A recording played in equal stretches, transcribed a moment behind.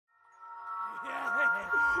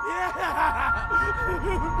Meat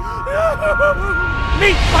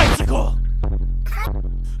bicycle!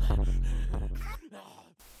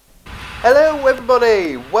 Hello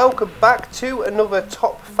everybody, welcome back to another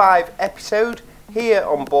top 5 episode here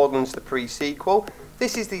on Borderlands the pre-sequel.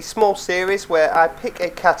 This is the small series where I pick a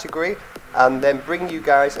category and then bring you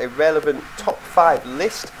guys a relevant top 5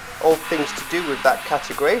 list of things to do with that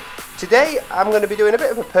category. Today I'm going to be doing a bit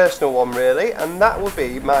of a personal one really, and that will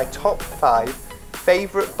be my top 5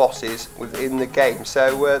 favourite bosses within the game.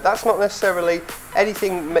 So that's not necessarily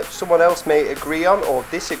anything someone else may agree on or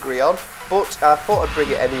disagree on, but I thought I'd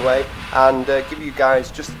bring it anyway and give you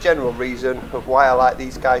guys just a general reason of why I like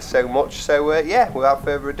these guys so much. So yeah, without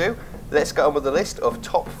further ado, let's get on with the list of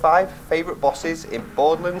top 5 favourite bosses in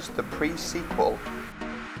Borderlands the pre-sequel.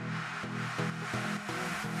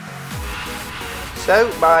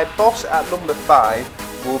 So my boss at number 5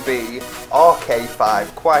 will be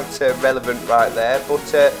RK5, quite relevant right there, but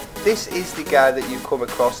this is the guy that you come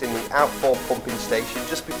across in the outboard pumping station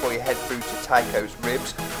just before you head through to Tycho's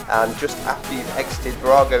Ribs and just after you've exited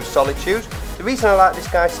Virago's Solitude. The reason I like this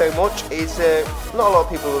guy so much is, not a lot of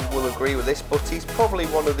people will agree with this, but he's probably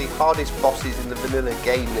one of the hardest bosses in the vanilla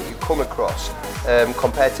game that you come across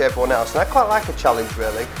compared to everyone else, and I quite like a challenge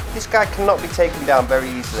really. This guy cannot be taken down very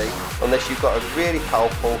easily unless you've got a really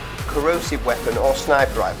powerful corrosive weapon or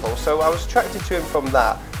sniper rifle, so I was attracted to him from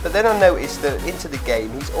that. But then I noticed that into the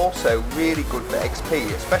game he's also really good for XP,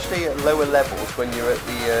 especially at lower levels when you're at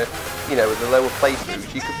the the lower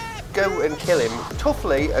playthroughs. You could go and kill him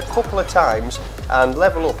toughly a couple of times and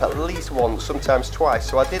level up at least once, sometimes twice.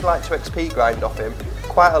 So I did like to XP grind off him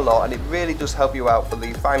quite a lot, and it really does help you out for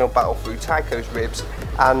the final battle through Tycho's Ribs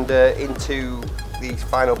and into the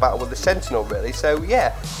final battle with the Sentinel really. So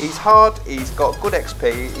yeah, he's hard, he's got good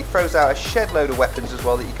XP, he throws out a shed load of weapons as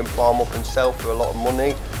well that you can farm up and sell for a lot of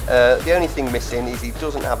money. The only thing missing is he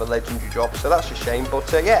doesn't have a legendary drop, so that's a shame, but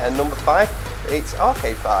yeah, and number 5, it's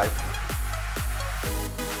RK5.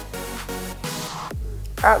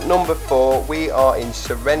 At number 4 we are in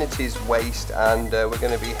Serenity's Waste, and we're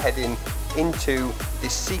going to be heading into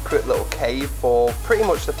this secret little cave for pretty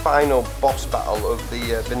much the final boss battle of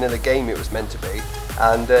the vanilla game it was meant to be,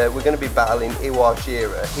 and we're going to be battling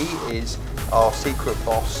Iwajira. He is our secret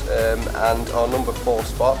boss and our number 4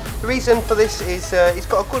 spot. The reason for this is he's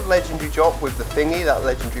got a good legendary drop with the thingy, that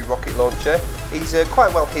legendary rocket launcher. He's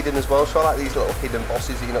quite well hidden as well, so I like these little hidden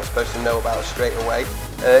bosses that you're not supposed to know about straight away.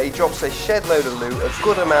 He drops a shed load of loot, a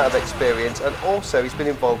good amount of experience, and also he's been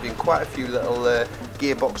involved in quite a few little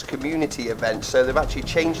Gearbox community events, so they've actually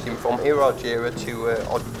changed him from Iwajira to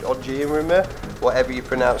Ojirima, whatever you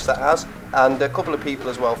pronounce that as, and a couple of people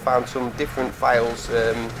as well found some different files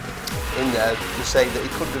in there to say that he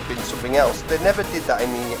could have been something else. They never did that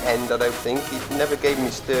in the end, I don't think. He never gave him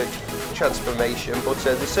his third transformation, but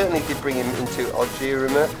they certainly did bring him into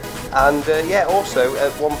Ojirima. And yeah, also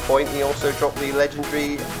at one point he also dropped the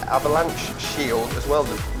legendary avalanche shield as well,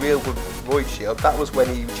 the real good void shield. That was when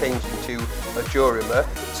he changed into Ojirima.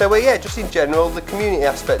 So yeah, just in general, the community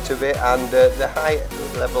aspect of it and the high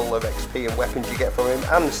level of XP and weapons you get from him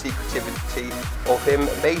and the secretivity of him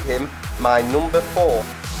made him my number 4.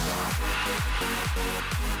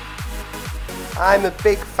 I'm a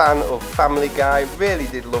big fan of Family Guy, really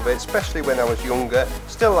did love it, especially when I was younger.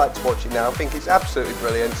 Still like to watch it now, I think it's absolutely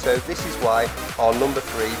brilliant. So this is why our number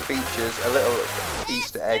 3 features a little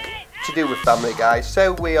Easter egg to do with Family Guy.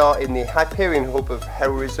 So we are in the Hyperion hub of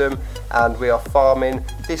heroism and we are farming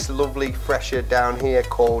this lovely fresher down here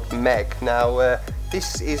called Meg. Now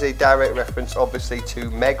this is a direct reference obviously to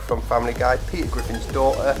Meg from Family Guy, Peter Griffin's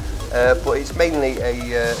daughter, but it's mainly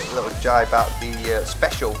a little jibe at the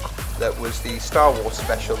special that was the Star Wars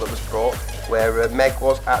special that was brought, where Meg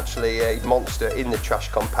was actually a monster in the trash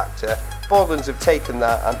compactor. Borderlands have taken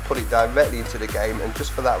that and put it directly into the game, and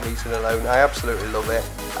just for that reason alone I absolutely love it.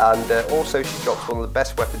 And also she drops one of the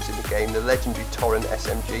best weapons in the game, the legendary Torrent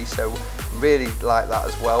SMG, so really like that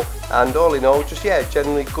as well. And all in all, just yeah,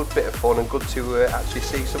 generally good bit of fun and good to actually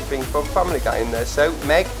see something from Family Guy in there. So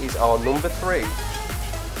Meg is our number 3.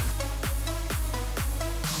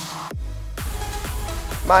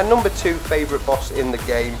 My number 2 favourite boss in the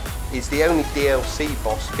game is the only DLC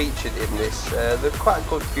boss featured in this. There's quite a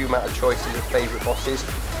good few amount of choices of favourite bosses,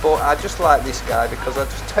 but I just like this guy because I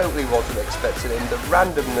just totally wasn't expecting him. The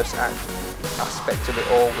randomness aspect of it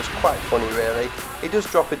all was quite funny really. He does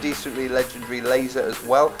drop a decently legendary laser as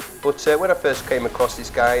well, but when I first came across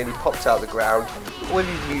this guy and he popped out the ground with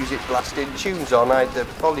his music blasting, tunes on, I had the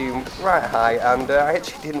volume right high, and I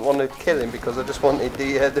actually didn't want to kill him because I just wanted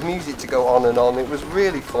the music to go on and on. It was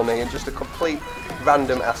really funny and just a complete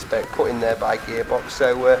random aspect put in there by Gearbox.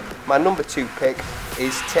 So my number 2 pick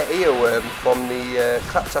is Earworm from the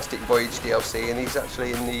Claptastic Voyage DLC, and he's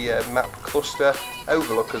actually in the map cluster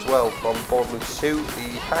Overlook as well from Borderlands 2,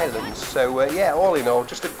 the Highlands. So yeah, all in all,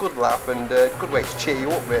 just a good laugh and a good way to cheer you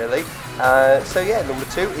up really. So yeah, number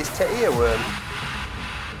 2 is Earworm.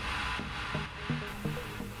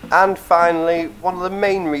 And finally, one of the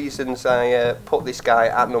main reasons I put this guy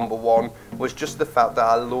at number 1 was just the fact that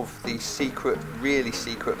I love these secret, really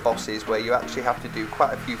secret bosses where you actually have to do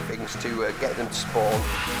quite a few things to get them to spawn.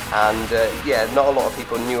 And yeah, not a lot of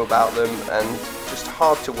people knew about them and just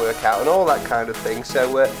hard to work out and all that kind of thing.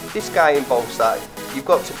 So this guy involves that. You've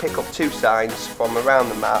got to pick up 2 signs from around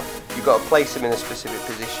the map. You've got to place them in a specific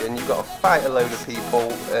position. You've got to fight a load of people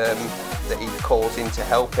that he calls in to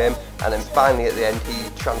help him, and then finally at the end he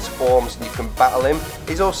transforms and you can battle him.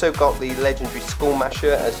 He's also got the legendary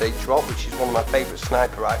Skullmasher as a drop, which is one of my favourite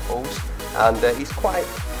sniper rifles, and he's quite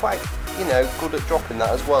you know, good at dropping that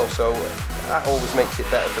as well, so that always makes it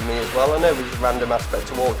better for me as well. I know there's a random aspect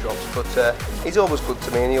to all drops, but he's always good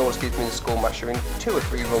to me, and he always gives me the Skullmasher in 2 or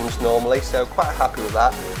 3 runs normally, so quite happy with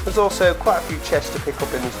that. There's also quite a few chests to pick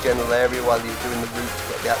up in this general area while you're doing the route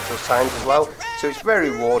to get the actual signs as well, so it's very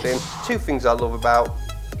rewarding. 2 things I love about,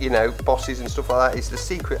 you know, bosses and stuff like that is the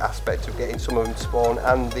secret aspect of getting some of them to spawn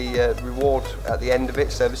and the reward at the end of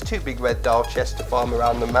it. So there's 2 big red dial chests to farm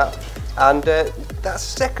around the map, and that's the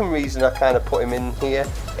second reason I kind of put him in here,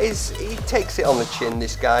 is he takes it on the chin,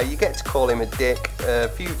 this guy. You get to call him a dick a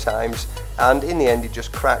few times, and in the end he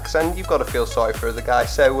just cracks, and you've got to feel sorry for the guy.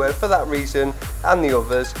 So for that reason and the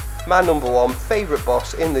others, my number 1 favourite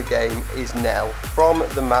boss in the game is Nell from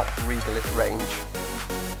the map Regolith Range.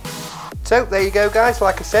 So there you go guys,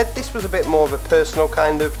 like I said, this was a bit more of a personal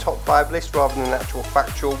kind of top 5 list rather than an actual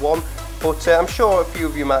factual one, but I'm sure a few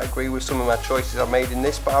of you might agree with some of my choices I've made in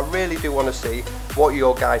this, but I really do want to see what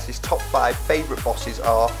your guys' top 5 favourite bosses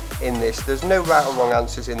are in this. There's no right or wrong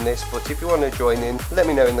answers in this, but if you want to join in, let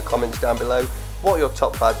me know in the comments down below what your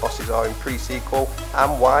top 5 bosses are in pre-sequel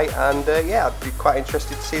and why, and yeah, I'd be quite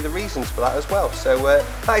interested to see the reasons for that as well. So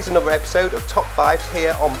that is another episode of Top 5s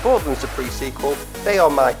here on Borderlands the pre-sequel. They are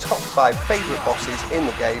my top 5 favourite bosses in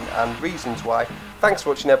the game and reasons why. Thanks for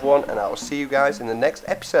watching everyone, and I will see you guys in the next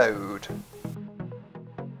episode.